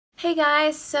Hey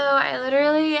guys, so I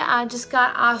literally just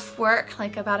got off work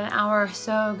like about an hour or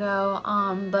so ago,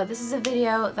 but this is a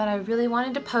video that I really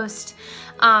wanted to post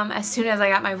as soon as I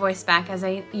got my voice back, as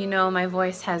you know my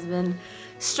voice has been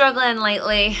struggling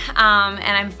lately, and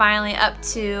I'm finally up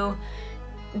to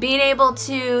being able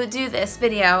to do this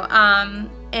video.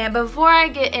 And before I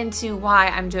get into why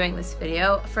I'm doing this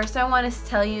video, first I want to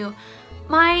tell you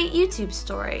my YouTube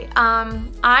story.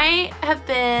 I have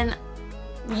been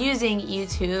using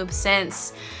YouTube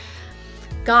since,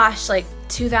 gosh, like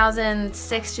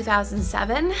 2006,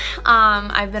 2007.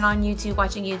 I've been on YouTube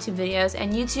watching YouTube videos,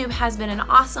 and YouTube has been an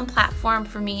awesome platform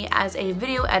for me as a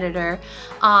video editor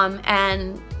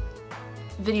and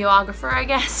videographer, I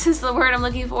guess is the word I'm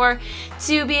looking for,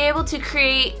 to be able to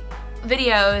create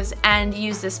videos and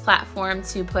use this platform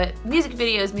to put music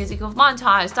videos, musical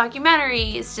montage,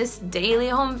 documentaries, just daily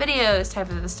home videos type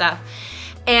of stuff.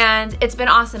 And it's been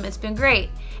awesome, it's been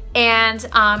great. And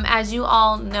as you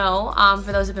all know,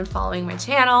 for those who've been following my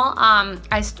channel,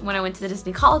 when I went to the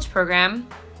Disney College program,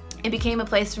 it became a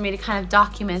place for me to kind of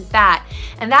document that.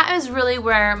 And that is really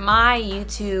where my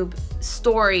YouTube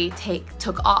story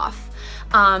took off.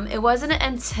 It wasn't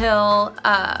until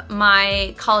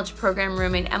my college program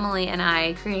roommate Emily and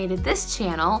I created this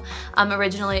channel,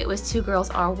 originally it was Two Girls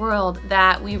Our World,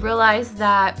 that we realized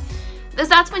that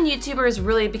that's when YouTubers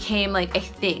really became like a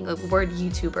thing, the word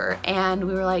YouTuber, and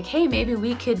we were like, hey, maybe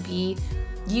we could be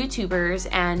YouTubers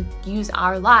and use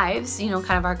our lives, you know,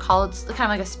 kind of our college, kind of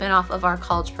like a spin-off of our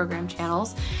college program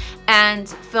channels, and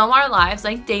film our lives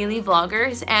like daily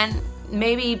vloggers and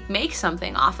maybe make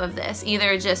something off of this,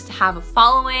 either just have a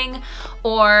following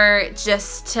or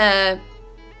just to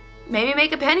maybe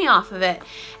make a penny off of it.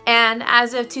 And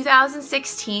as of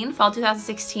 2016, fall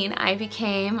 2016, I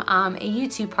became a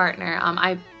YouTube partner.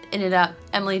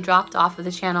 Emily dropped off of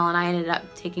the channel and I ended up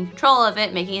taking control of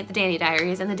it, making it the Danny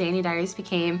Diaries, and the Danny Diaries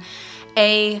became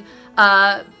a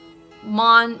I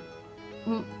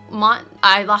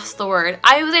lost the word.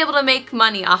 I was able to make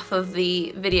money off of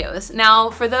the videos. Now,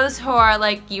 for those who are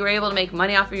like, you were able to make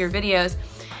money off of your videos,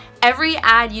 every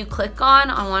ad you click on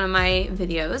one of my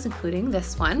videos, including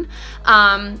this one,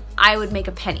 I would make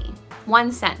a penny.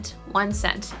 1 cent, 1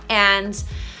 cent. And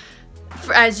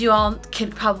as you all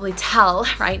can probably tell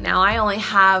right now, I only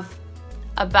have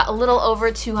about a little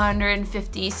over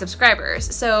 250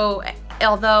 subscribers. So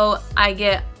although I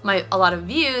get a lot of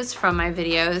views from my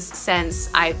videos,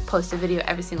 since I post a video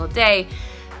every single day,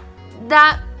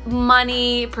 that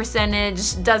money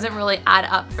percentage doesn't really add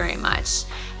up very much.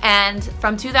 And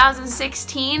from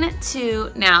 2016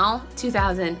 to now,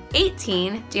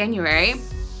 2018, January,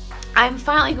 I'm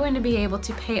finally going to be able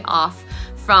to pay off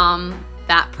from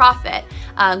that profit.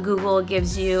 Google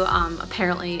gives you,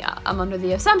 apparently, I'm under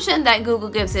the assumption that Google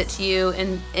gives it to you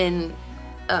in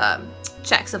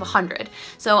checks of 100.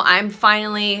 So I'm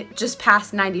finally just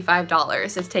past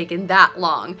 $95. It's taken that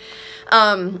long.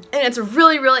 And it's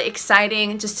really, really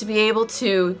exciting just to be able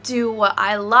to do what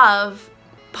I love,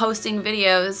 posting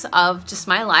videos of just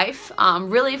my life,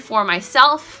 really for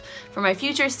myself, for my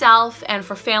future self, and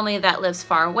for family that lives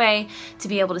far away, to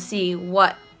be able to see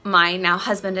what my now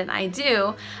husband and I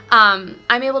do. I'm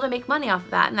able to make money off of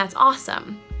that, and that's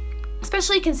awesome.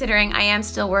 Especially considering I am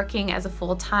still working as a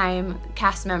full-time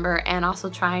cast member and also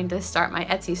trying to start my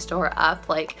Etsy store up.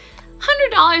 Like,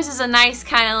 $100 is a nice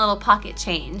kind of little pocket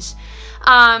change.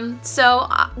 So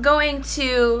going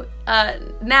to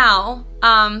now,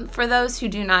 for those who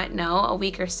do not know, a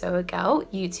week or so ago,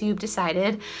 YouTube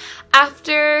decided,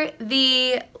 after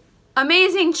the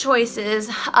amazing choices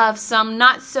of some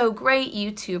not so great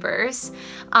YouTubers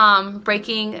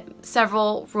breaking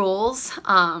several rules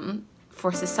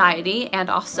for society and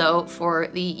also for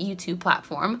the YouTube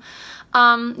platform,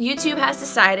 YouTube has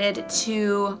decided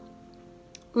to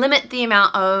limit the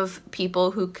amount of people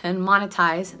who can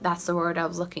monetize, that's the word I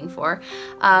was looking for,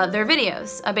 their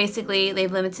videos. Basically,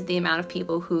 they've limited the amount of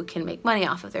people who can make money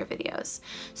off of their videos.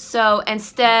 So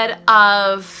instead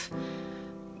of,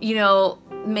 you know,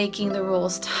 making the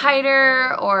rules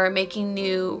tighter or making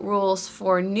new rules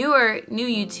for new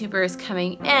YouTubers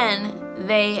coming in,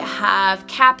 they have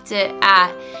capped it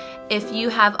at, if you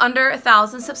have under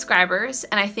 1,000 subscribers,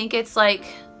 and I think it's like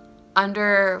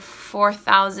under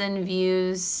 4,000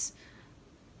 views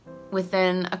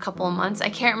within a couple of months. I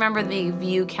can't remember the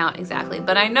view count exactly,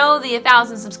 but I know the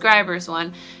 1,000 subscribers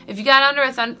one. If you got under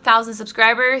 1,000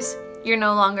 subscribers, you're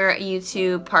no longer a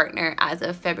YouTube partner as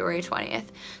of February 20th.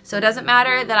 So it doesn't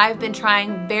matter that I've been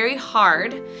trying very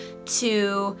hard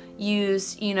to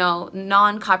use, you know,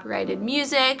 non-copyrighted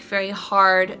music, very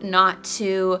hard not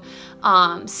to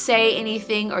say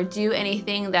anything or do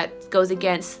anything that goes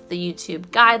against the YouTube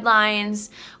guidelines,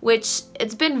 which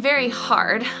it's been very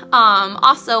hard.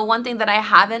 Also, one thing that I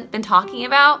haven't been talking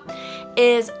about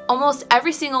is almost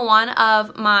every single one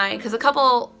of my, because a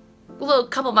couple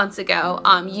months ago,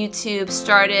 YouTube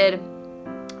started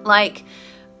like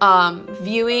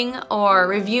viewing or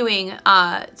reviewing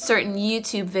certain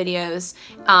YouTube videos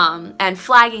and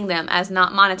flagging them as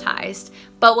not monetized.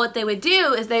 But what they would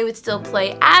do is they would still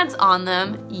play ads on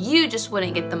them. You just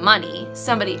wouldn't get the money.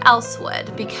 Somebody else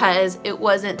would, because it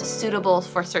wasn't suitable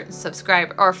for certain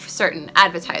subscriber or for certain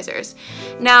advertisers.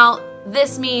 Now,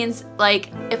 this means,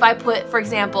 like, if I put, for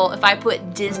example, if I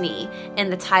put Disney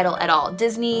in the title at all,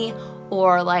 Disney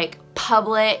or like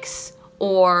Publix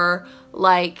or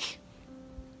like,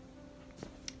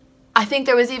 I think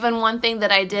there was even one thing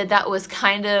that I did that was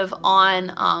kind of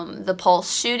on the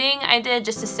Pulse shooting I did,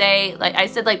 just to say, like, I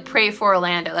said, like, pray for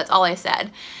Orlando. That's all I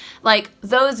said. Like,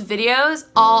 those videos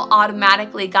all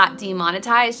automatically got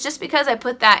demonetized just because I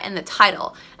put that in the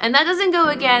title. And that doesn't go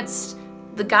against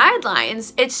the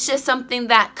guidelines. It's just something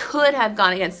that could have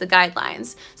gone against the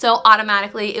guidelines. So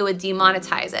automatically it would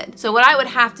demonetize it. So what I would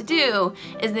have to do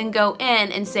is then go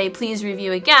in and say, please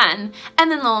review again. And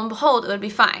then lo and behold, it would be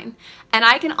fine. And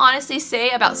I can honestly say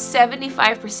about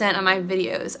 75% of my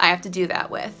videos I have to do that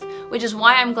with, which is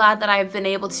why I'm glad that I've been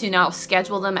able to now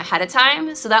schedule them ahead of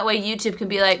time. So that way YouTube can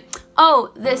be like,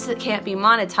 oh, this can't be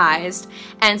monetized.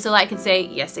 And so I can say,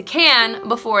 yes, it can,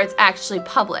 before it's actually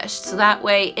published. So that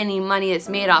way any money that's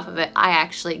made off of it, I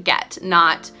actually get,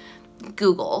 not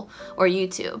Google or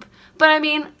YouTube. But I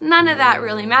mean, none of that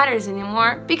really matters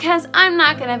anymore, because I'm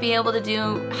not gonna be able to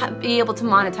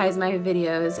monetize my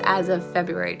videos as of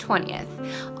February 20th,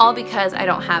 all because I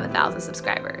don't have 1,000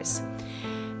 subscribers.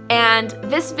 And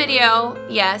this video,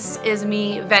 yes, is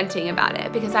me venting about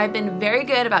it, because I've been very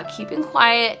good about keeping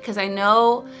quiet, because I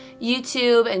know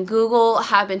YouTube and Google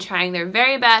have been trying their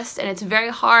very best, and it's very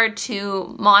hard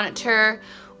to monitor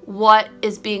what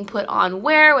is being put on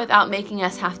where without making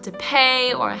us have to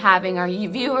pay or having our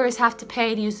viewers have to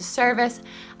pay to use the service.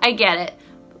 I get it.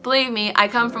 Believe me, I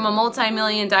come from a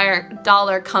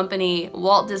multi-million-dollar company,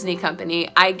 Walt Disney Company.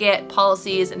 I get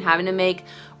policies and having to make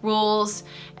rules,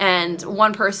 and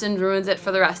one person ruins it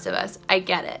for the rest of us. I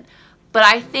get it. But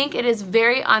I think it is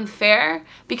very unfair,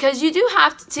 because you do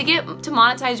have to get to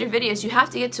monetize your videos, you have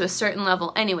to get to a certain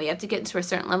level anyway. You have to get to a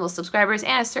certain level of subscribers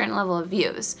and a certain level of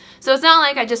views. So it's not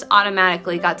like I just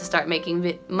automatically got to start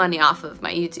making money off of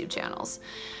my YouTube channels.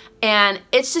 And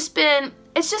it's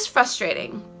just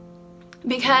frustrating,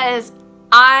 because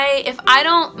if I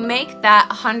don't make that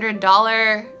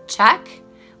 $100 check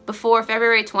before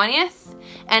February 20th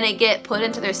and it get put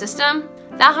into their system,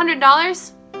 that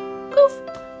 $100, poof,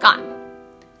 gone.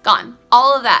 Gone.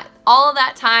 All of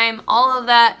that time, all of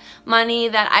that money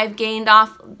that I've gained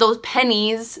off, those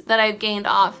pennies that I've gained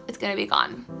off, it's gonna be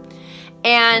gone.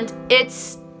 And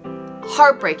it's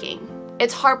heartbreaking.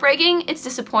 It's heartbreaking, it's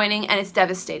disappointing, and it's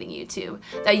devastating, YouTube,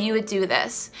 that you would do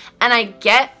this. And I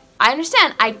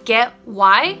understand, I get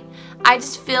why. I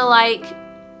just feel like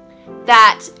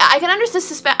that I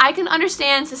can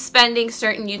understand suspending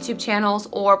certain YouTube channels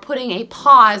or putting a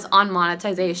pause on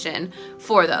monetization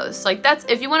for those. Like, that's,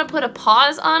 if you want to put a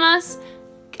pause on us,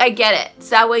 I get it.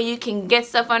 So that way you can get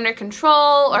stuff under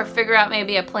control or figure out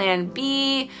maybe a plan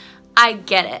B. I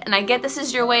get it. And I get this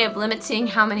is your way of limiting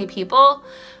how many people,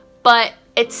 but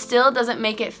it still doesn't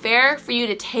make it fair for you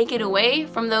to take it away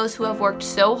from those who have worked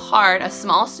so hard, as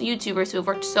small YouTubers who have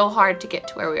worked so hard to get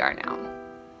to where we are now.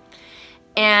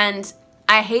 And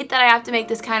I hate that I have to make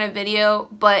this kind of video,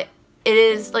 but it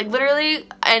is, like, literally,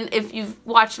 and if you've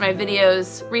watched my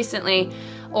videos recently,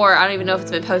 or I don't even know if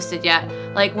it's been posted yet,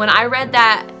 like, when I read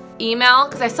that email,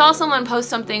 because I saw someone post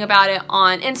something about it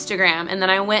on Instagram, and then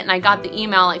I went and I got the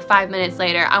email like 5 minutes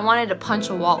later, I wanted to punch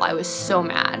a wall. I was so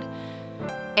mad.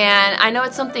 And I know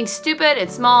it's something stupid,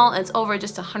 it's small, it's over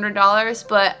just $100,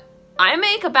 but I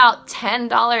make about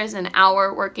 $10 an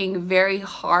hour working very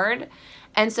hard.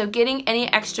 And so getting any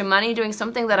extra money doing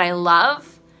something that I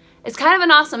love is kind of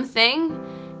an awesome thing.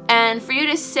 And for you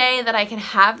to say that I can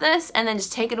have this and then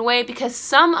just take it away because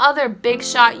some other big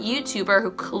shot YouTuber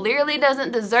who clearly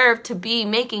doesn't deserve to be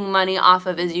making money off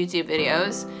of his YouTube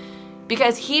videos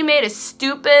because he made a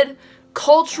stupid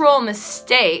cultural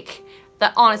mistake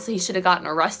that honestly he should have gotten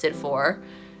arrested for,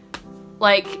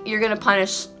 like, you're gonna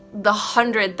punish the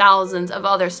hundred thousands of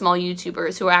other small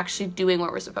YouTubers who are actually doing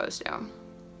what we're supposed to.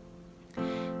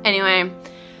 Anyway,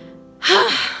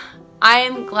 I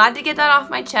am glad to get that off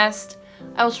my chest.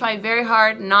 I will try very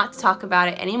hard not to talk about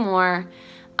it anymore.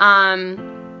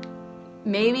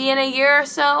 Maybe in a year or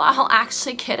so I'll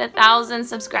actually get 1,000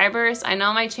 subscribers. I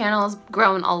know my channel has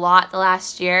grown a lot the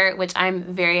last year, which I'm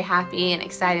very happy and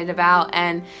excited about,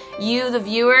 and you, the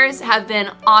viewers, have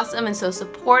been awesome and so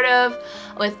supportive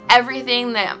with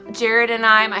everything that Jared and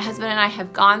I, my husband and I,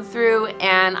 have gone through,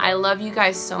 and I love you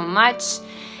guys so much.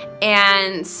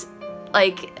 And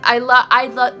like, I love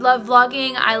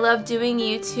vlogging, I love doing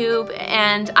YouTube,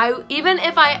 and even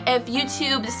if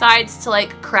YouTube decides to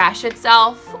like crash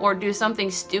itself or do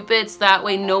something stupid so that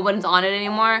way no one's on it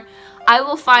anymore, I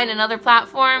will find another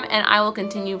platform and I will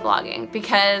continue vlogging,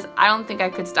 because I don't think I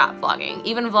could stop vlogging.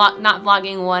 Even not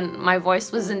vlogging when my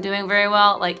voice wasn't doing very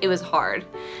well, like, it was hard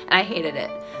and I hated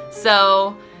it.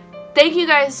 So thank you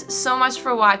guys so much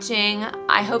for watching.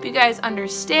 I hope you guys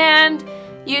understand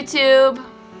YouTube.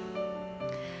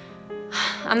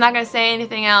 I'm not going to say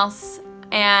anything else,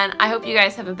 and I hope you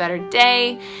guys have a better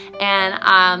day,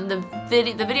 and the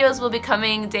videos will be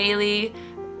coming daily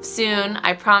soon,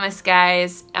 I promise,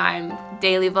 guys. I'm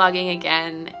daily vlogging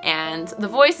again, and the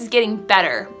voice is getting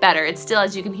better. It's still,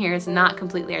 as you can hear, it's not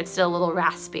completely, it's still a little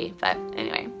raspy, but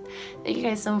anyway, thank you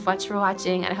guys so much for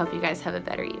watching, and I hope you guys have a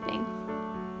better evening.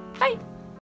 Bye!